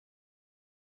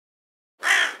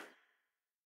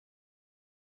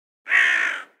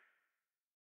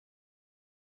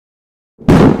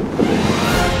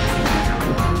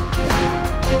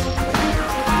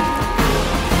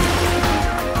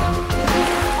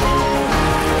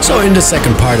So in the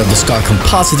second part of the skull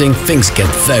compositing, things get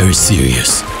very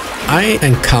serious. I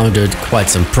encountered quite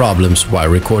some problems while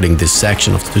recording this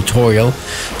section of the tutorial,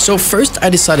 so first I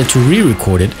decided to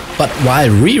re-record it, but while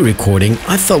re-recording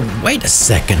I thought, wait a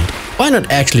second, why not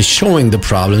actually showing the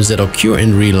problems that occur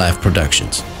in real-life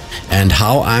productions and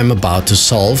how I'm about to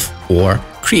solve or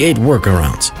create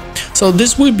workarounds. So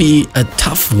this will be a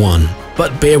tough one,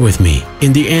 but bear with me,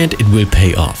 in the end it will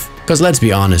pay off. Because let's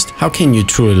be honest, how can you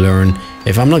truly learn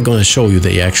if I'm not going to show you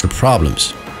the actual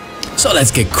problems? So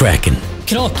let's get cracking.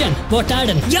 Kraken, vart är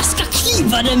den? Jag ska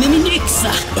kliva den med min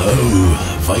yxa!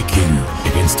 Oh, Viking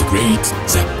against the great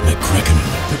Zack McCracken.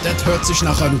 Das hört sich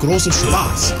nach einem großen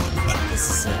Spaß.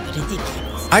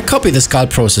 I copy the skull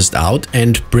process out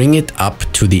and bring it up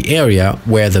to the area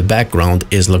where the background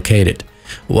is located.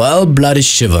 Well, bloody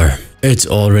shiver, it's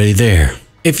already there.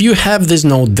 If you have this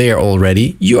node there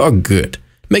already, you are good.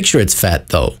 Make sure it's fat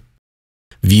though.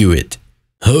 View it.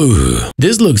 Oh,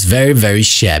 this looks very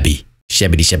shabby.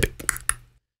 Shabby.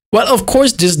 Well, of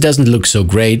course this doesn't look so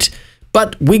great,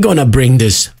 but we're gonna bring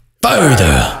this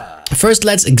further. First,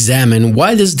 let's examine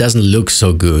why this doesn't look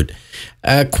so good.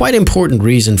 A quite important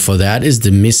reason for that is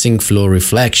the missing flow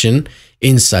reflection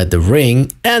inside the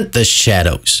ring and the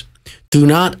shadows. Do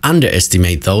not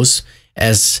underestimate those,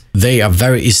 as they are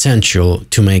very essential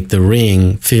to make the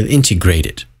ring feel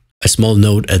integrated. A small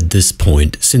note at this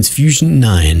point, since Fusion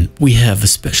 9 we have a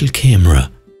special camera,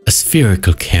 a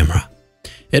spherical camera.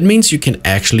 It means you can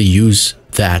actually use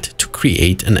that to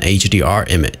create an HDR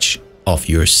image of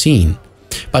your scene.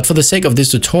 But for the sake of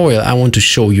this tutorial, I want to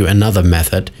show you another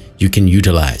method you can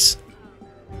utilize.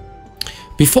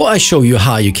 Before I show you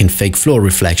how you can fake flow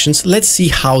reflections, let's see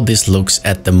how this looks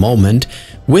at the moment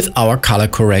with our color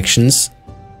corrections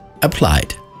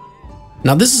applied.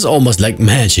 Now this is almost like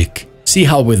magic. See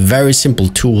how with very simple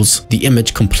tools the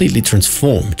image completely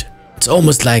transformed. It's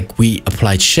almost like we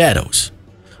applied shadows.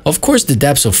 Of course, the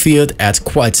depth of field adds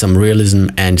quite some realism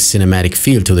and cinematic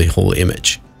feel to the whole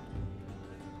image.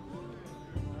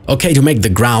 Okay, to make the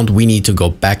ground we need to go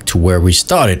back to where we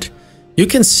started. You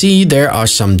can see there are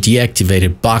some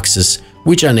deactivated boxes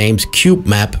which are named Cube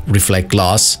Map Reflect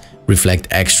Gloss, Reflect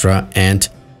Extra and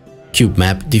Cube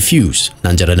Map Diffuse.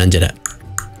 Nanjara.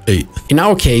 In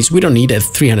our case, we don't need a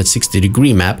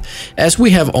 360-degree map as we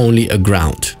have only a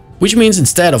ground. Which means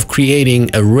instead of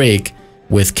creating a rig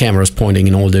with cameras pointing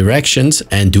in all directions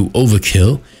and do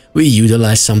overkill, we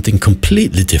utilize something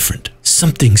completely different.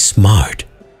 Something smart.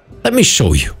 Let me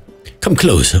show you. Come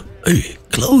closer. Hey,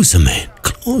 closer, man.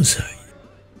 Closer.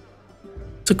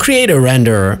 So create a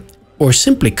renderer or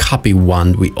simply copy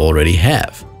one we already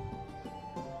have.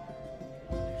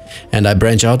 And I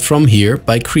branch out from here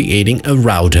by creating a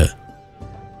router.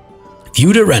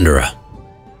 View the renderer.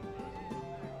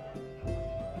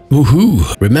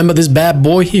 Woohoo! Remember this bad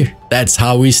boy here? That's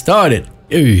how we started.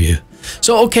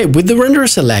 So okay, with the renderer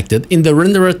selected, in the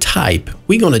renderer type,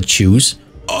 we're gonna choose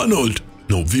Arnold.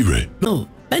 No, V-Ray. No,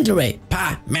 mental ray.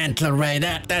 mental ray,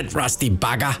 that rusty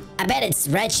bugger. I bet it's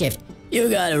redshift. You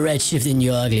got a redshift in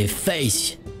your ugly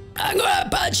face. I'm gonna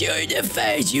punch you in the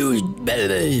face, you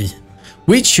baby.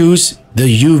 We choose the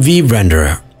UV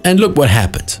renderer and look what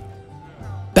happens.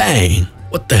 Bang!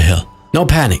 What the hell? No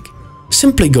panic.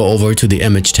 Simply go over to the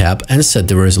image tab and set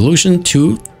the resolution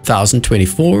to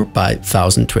 1024 by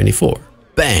 1024.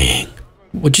 Bang!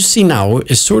 What you see now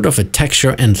is sort of a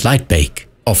texture and light bake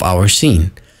of our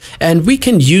scene, and we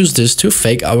can use this to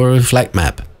fake our reflect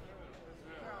map.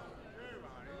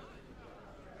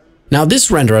 Now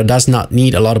this renderer does not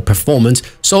need a lot of performance,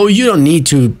 so you don't need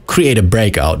to create a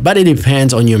breakout, but it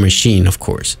depends on your machine, of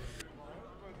course.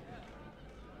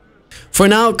 For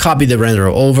now, copy the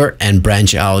renderer over and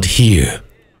branch out here.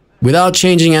 Without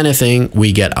changing anything,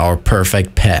 we get our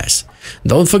perfect pass.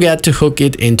 Don't forget to hook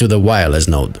it into the wireless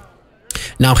node.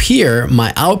 Now here,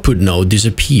 my output node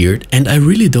disappeared and I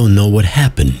really don't know what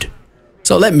happened.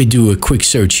 So let me do a quick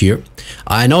search here.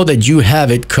 I know that you have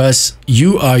it because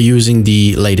you are using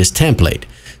the latest template.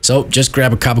 So just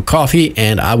grab a cup of coffee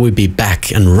and I will be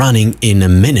back and running in a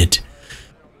minute.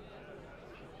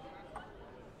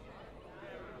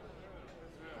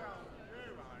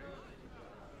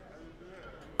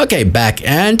 Okay, back,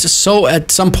 and so at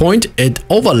some point it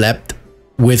overlapped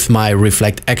with my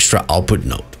reflect extra output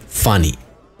node. Funny.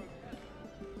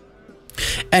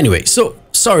 Anyway, so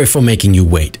sorry for making you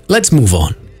wait. Let's move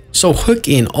on. So hook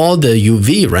in all the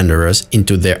UV renderers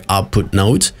into their output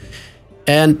nodes.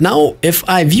 And now if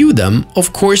I view them,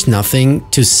 of course nothing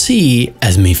to see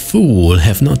as me fool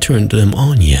have not turned them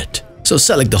on yet. So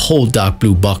select the whole dark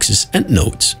blue boxes and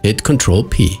nodes. Hit Ctrl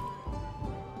P.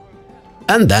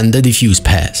 And then the diffuse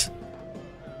pass.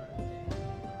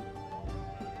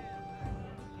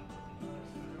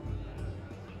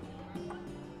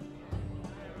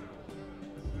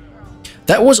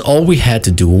 That was all we had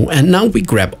to do, and now we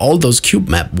grab all those cube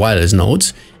map wireless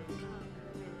nodes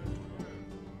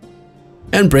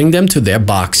and bring them to their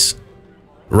box.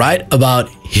 Right about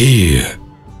here,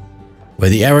 where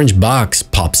the orange box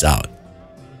pops out.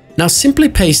 Now simply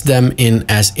paste them in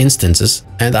as instances,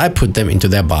 and I put them into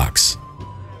their box.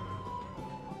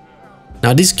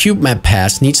 Now this cube map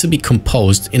pass needs to be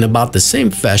composed in about the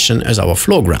same fashion as our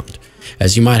foreground.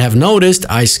 As you might have noticed,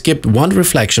 I skipped one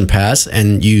reflection pass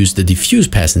and used the diffuse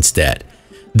pass instead.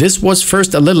 This was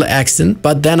first a little accident,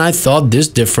 but then I thought this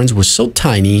difference was so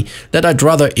tiny that I'd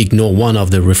rather ignore one of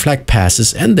the reflect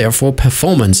passes and therefore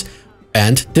performance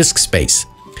and disk space.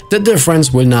 The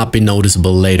difference will not be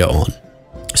noticeable later on.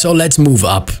 So let's move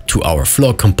up to our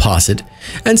floor composite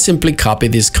and simply copy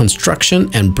this construction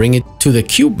and bring it to the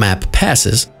cube map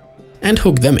passes and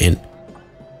hook them in.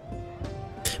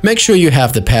 Make sure you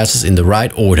have the passes in the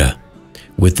right order,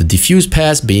 with the diffuse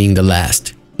pass being the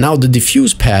last. Now the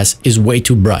diffuse pass is way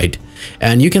too bright,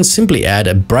 and you can simply add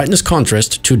a brightness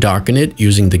contrast to darken it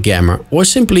using the gamma, or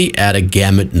simply add a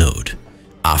gamut node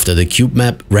after the cube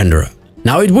map renderer.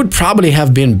 Now it would probably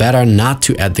have been better not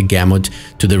to add the gamut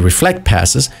to the reflect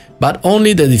passes, but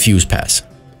only the diffuse pass.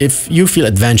 If you feel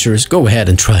adventurous, go ahead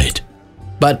and try it.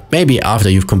 But maybe after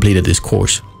you've completed this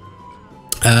course.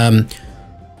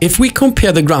 If we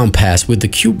compare the ground pass with the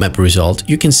cube map result,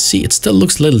 you can see it still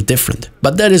looks a little different.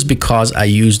 But that is because I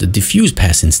used the diffuse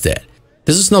pass instead.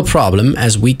 This is no problem,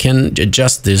 as we can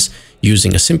adjust this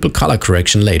using a simple color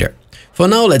correction later. For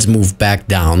now, let's move back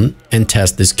down and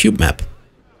test this cube map.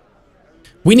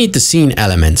 We need the scene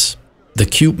elements, the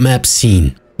cube map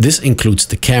scene. This includes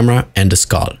the camera and the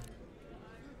skull.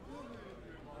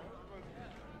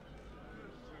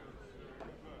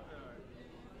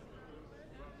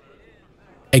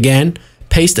 Again,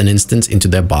 paste an instance into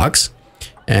their box,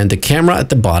 and the camera at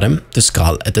the bottom, the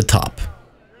skull at the top.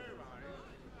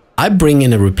 I bring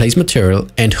in a replace material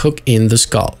and hook in the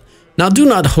skull. Now do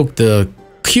not hook the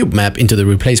cube map into the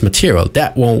replace material,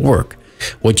 that won't work.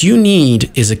 What you need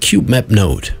is a cube map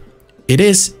node. It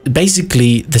is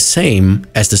basically the same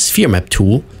as the sphere map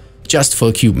tool, just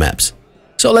for cube maps.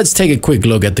 So let's take a quick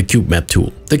look at the cube map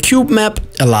tool. The cube map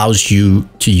allows you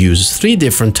to use 3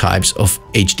 different types of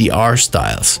HDR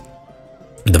styles.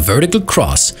 The vertical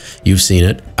cross, you've seen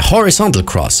it. A horizontal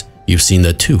cross, you've seen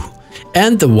that too.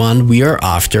 And the one we are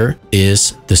after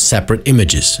is the separate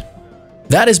images.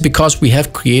 That is because we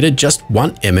have created just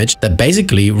one image that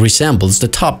basically resembles the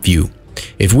top view.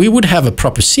 If we would have a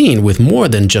proper scene with more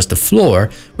than just a floor,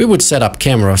 we would set up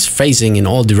cameras facing in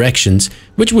all directions,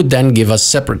 which would then give us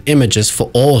separate images for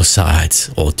all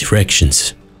sides, all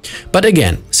directions. But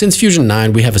again, since Fusion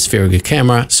 9 we have a spherical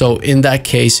camera, so in that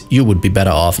case you would be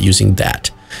better off using that.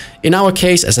 In our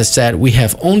case, as I said, we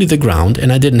have only the ground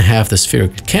and I didn't have the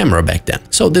spherical camera back then,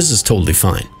 so this is totally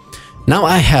fine. Now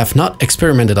I have not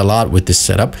experimented a lot with this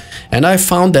setup, and I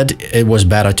found that it was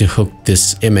better to hook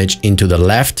this image into the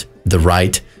left, the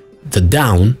right, the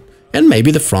down, and maybe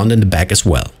the front and the back as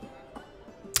well.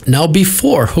 Now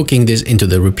before hooking this into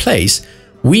the replace,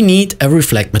 we need a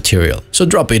reflect material, so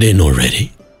drop it in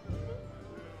already.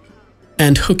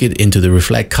 And hook it into the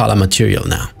reflect color material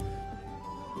now.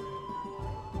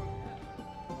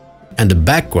 And the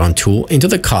background tool into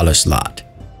the color slot.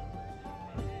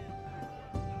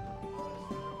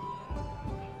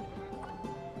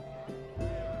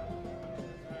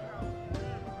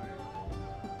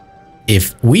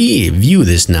 If we view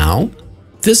this now,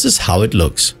 this is how it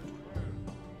looks.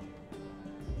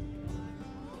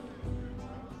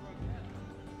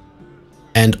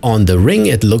 And on the ring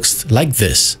it looks like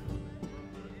this.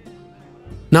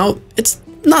 Now it's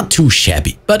not too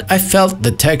shabby, but I felt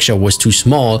the texture was too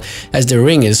small as the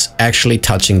ring is actually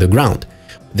touching the ground,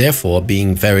 therefore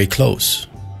being very close.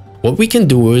 What we can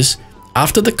do is,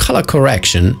 after the color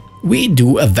correction, we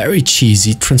do a very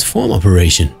cheesy transform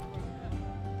operation.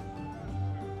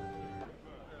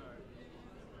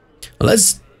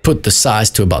 Let's put the size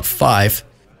to about 5.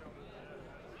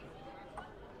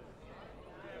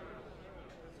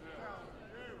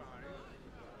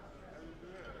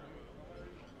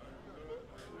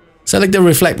 Select the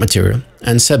reflect material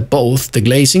and set both the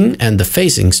glazing and the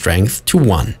facing strength to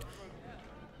 1.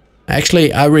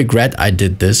 Actually, I regret I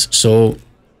did this, so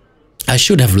I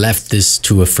should have left this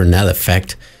to a Fresnel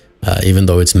effect, even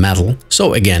though it's metal.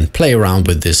 So again, play around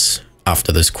with this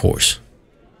after this course.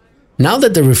 Now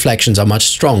that the reflections are much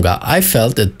stronger, I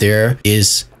felt that there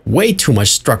is way too much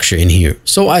structure in here,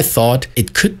 so I thought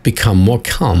it could become more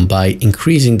calm by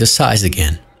increasing the size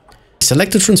again.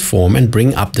 Select the transform and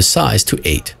bring up the size to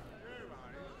 8.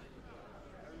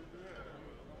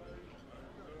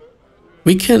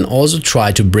 We can also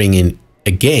try to bring in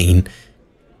again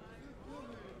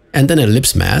and then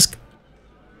ellipse mask.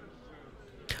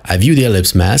 I view the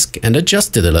ellipse mask and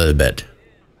adjust it a little bit.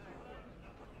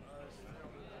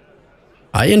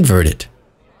 I invert it.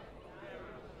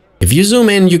 If you zoom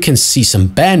in, you can see some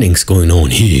bandings going on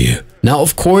here. Now,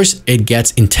 of course, it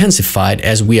gets intensified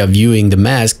as we are viewing the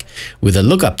mask with a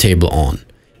lookup table on,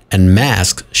 and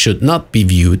masks should not be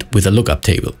viewed with a lookup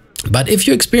table. But if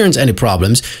you experience any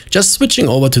problems, just switching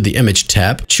over to the Image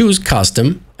tab, choose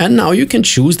Custom, and now you can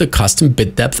choose the custom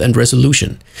bit depth and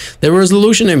resolution. The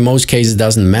resolution in most cases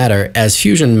doesn't matter, as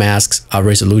fusion masks are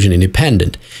resolution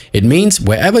independent. It means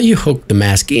wherever you hook the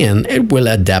mask in, it will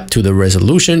adapt to the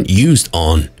resolution used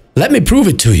on. Let me prove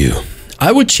it to you.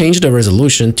 I would change the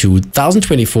resolution to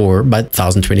 1024 by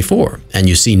 1024, and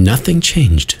you see nothing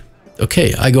changed.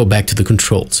 Okay, I go back to the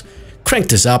controls. Crank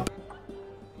this up.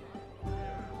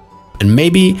 And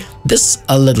maybe this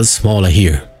a little smaller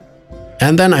here.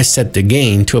 And then I set the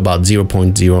gain to about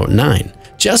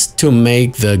 0.09, just to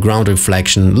make the ground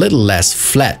reflection a little less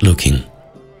flat looking.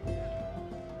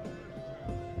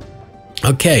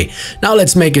 Okay, now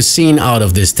let's make a scene out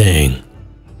of this thing.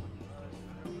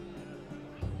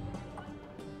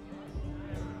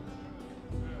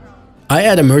 I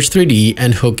add a Merge 3D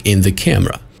and hook in the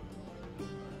camera.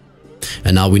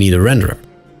 And now we need a renderer.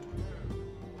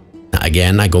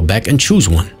 Again, I go back and choose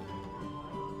one.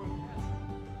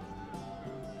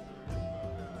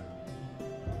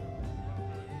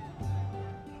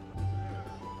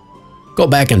 Go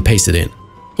back and paste it in.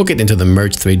 Hook it into the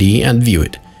Merge 3D and view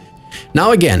it.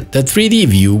 Now again, the 3D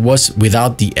view was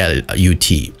without the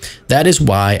LUT. That is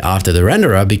why after the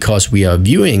renderer, because we are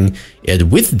viewing it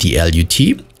with the LUT,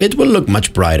 it will look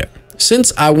much brighter.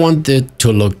 Since I want it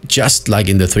to look just like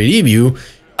in the 3D view,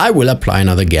 I will apply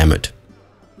another gamut.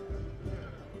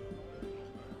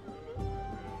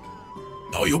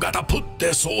 Now you gotta put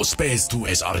the source space to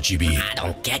sRGB. I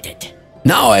don't get it.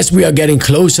 Now as we are getting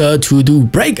closer to do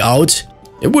breakout,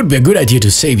 it would be a good idea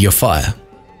to save your file.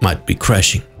 Might be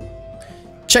crashing.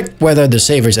 Check whether the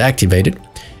saver is activated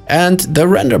and the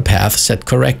render path set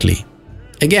correctly.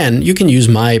 Again, you can use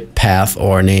my path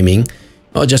or naming,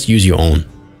 or just use your own.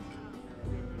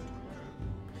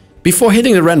 Before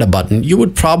hitting the render button, you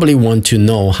would probably want to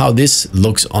know how this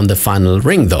looks on the final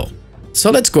ring though. So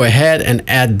let's go ahead and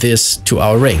add this to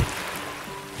our ring.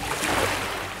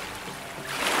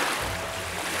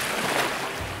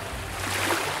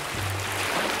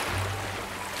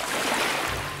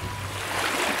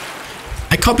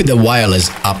 I copy the wireless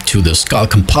up to the skull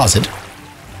composite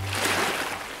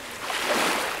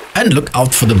and look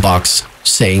out for the box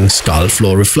saying skull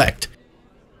floor reflect.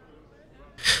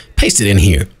 Paste it in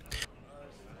here.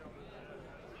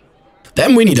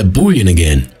 Then we need a boolean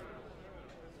again.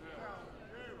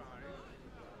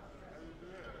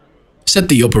 Set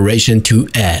the operation to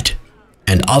add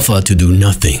and alpha to do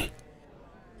nothing.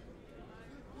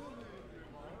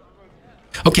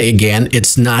 Okay, again,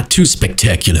 it's not too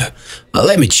spectacular.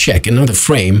 Let me check another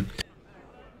frame.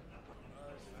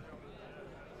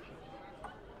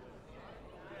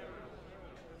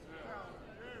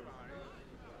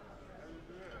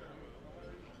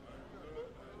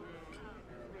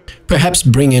 Perhaps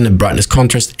bring in a brightness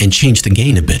contrast and change the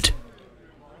gain a bit.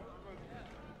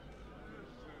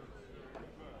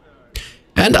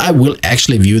 And I will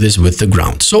actually view this with the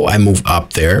ground, so I move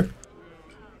up there.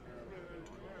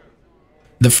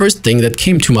 The first thing that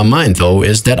came to my mind though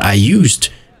is that I used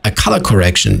a color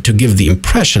correction to give the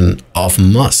impression of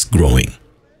moss growing.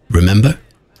 Remember?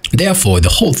 Therefore, the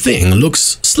whole thing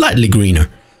looks slightly greener.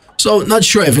 So not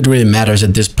sure if it really matters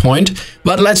at this point,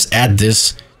 but let's add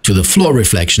this to the floor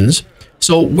reflections.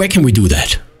 So where can we do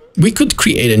that? We could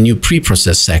create a new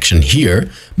preprocess section here,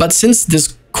 but since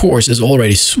this course is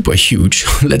already super huge,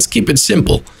 let's keep it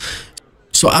simple.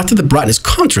 So after the brightness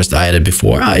contrast I added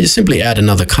before, I simply add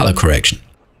another color correction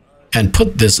and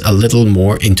put this a little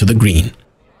more into the green.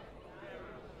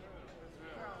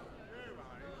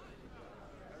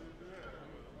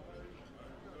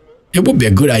 It would be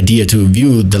a good idea to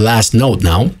view the last node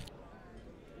now.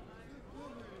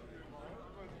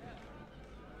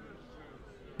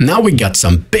 Now we got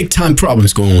some big time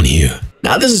problems going on here.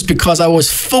 Now this is because I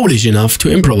was foolish enough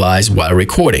to improvise while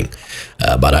recording,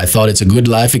 but I thought it's a good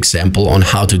life example on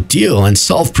how to deal and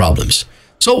solve problems.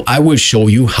 So I will show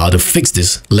you how to fix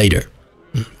this later.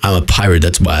 I'm a pirate,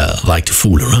 that's why I like to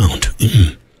fool around.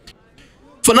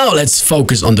 For now, let's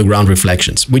focus on the ground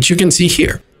reflections, which you can see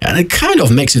here. And it kind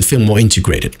of makes it feel more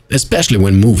integrated, especially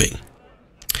when moving.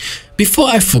 Before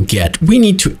I forget, we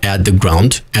need to add the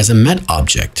ground as a matte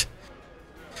object.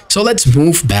 So let's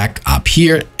move back up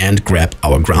here and grab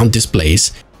our ground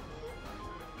displays.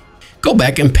 Go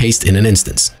back and paste in an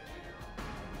instance.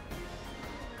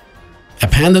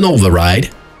 append an override,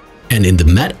 and in the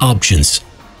matte options,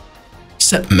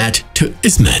 set matte to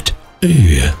ismatte.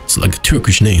 It's like a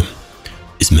Turkish name,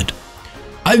 ismatte.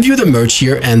 I view the merge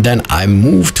here and then I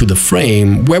move to the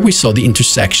frame where we saw the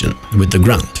intersection with the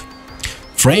ground.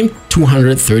 Frame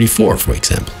 234, for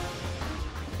example.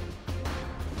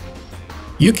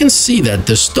 You can see that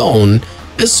the stone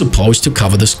is supposed to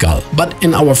cover the skull, but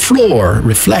in our floor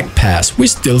reflect pass we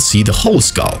still see the whole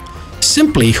skull.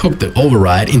 Simply hook the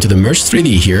override into the merge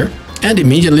 3D here and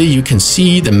immediately you can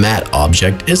see the matte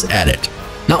object is added.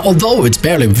 Now, although it's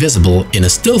barely visible in a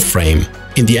still frame,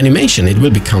 in the animation it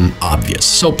will become obvious,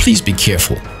 so please be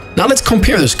careful. Now let's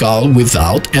compare the skull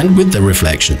without and with the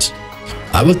reflections.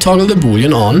 I will toggle the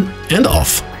boolean on and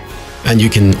off, and you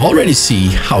can already see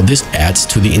how this adds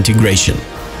to the integration.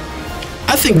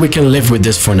 I think we can live with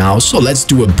this for now, so let's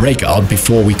do a breakout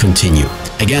before we continue.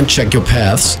 Again, check your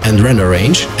paths and render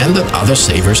range and that other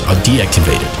savers are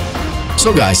deactivated.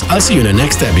 So guys, I'll see you in the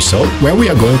next episode where we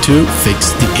are going to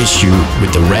fix the issue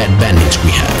with the red bandage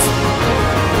we have.